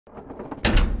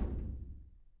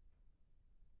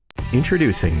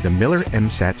Introducing the Miller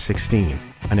MSAT 16,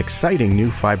 an exciting new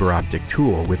fiber optic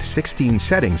tool with 16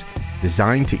 settings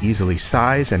designed to easily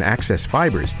size and access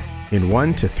fibers in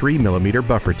 1 to 3 millimeter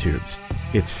buffer tubes.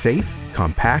 Its safe,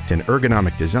 compact, and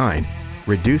ergonomic design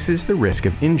reduces the risk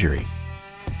of injury.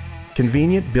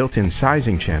 Convenient built-in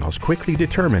sizing channels quickly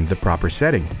determine the proper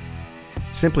setting.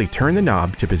 Simply turn the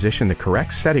knob to position the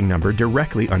correct setting number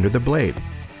directly under the blade.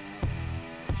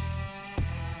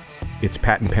 Its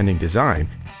patent-pending design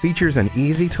features an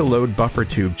easy-to-load buffer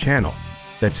tube channel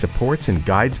that supports and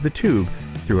guides the tube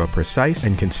through a precise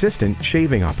and consistent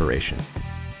shaving operation.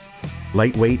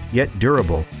 Lightweight yet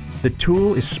durable, the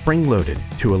tool is spring-loaded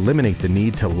to eliminate the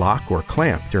need to lock or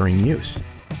clamp during use.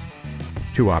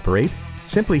 To operate,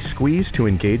 simply squeeze to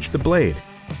engage the blade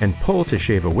and pull to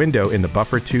shave a window in the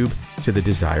buffer tube to the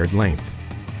desired length.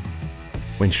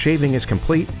 When shaving is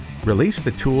complete, release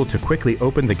the tool to quickly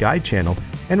open the guide channel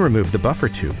and remove the buffer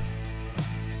tube.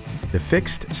 The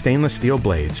fixed stainless steel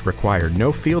blades require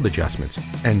no field adjustments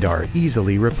and are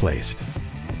easily replaced.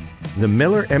 The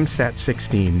Miller MSAT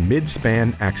 16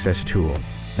 Mid-Span Access Tool,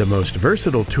 the most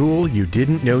versatile tool you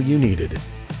didn't know you needed.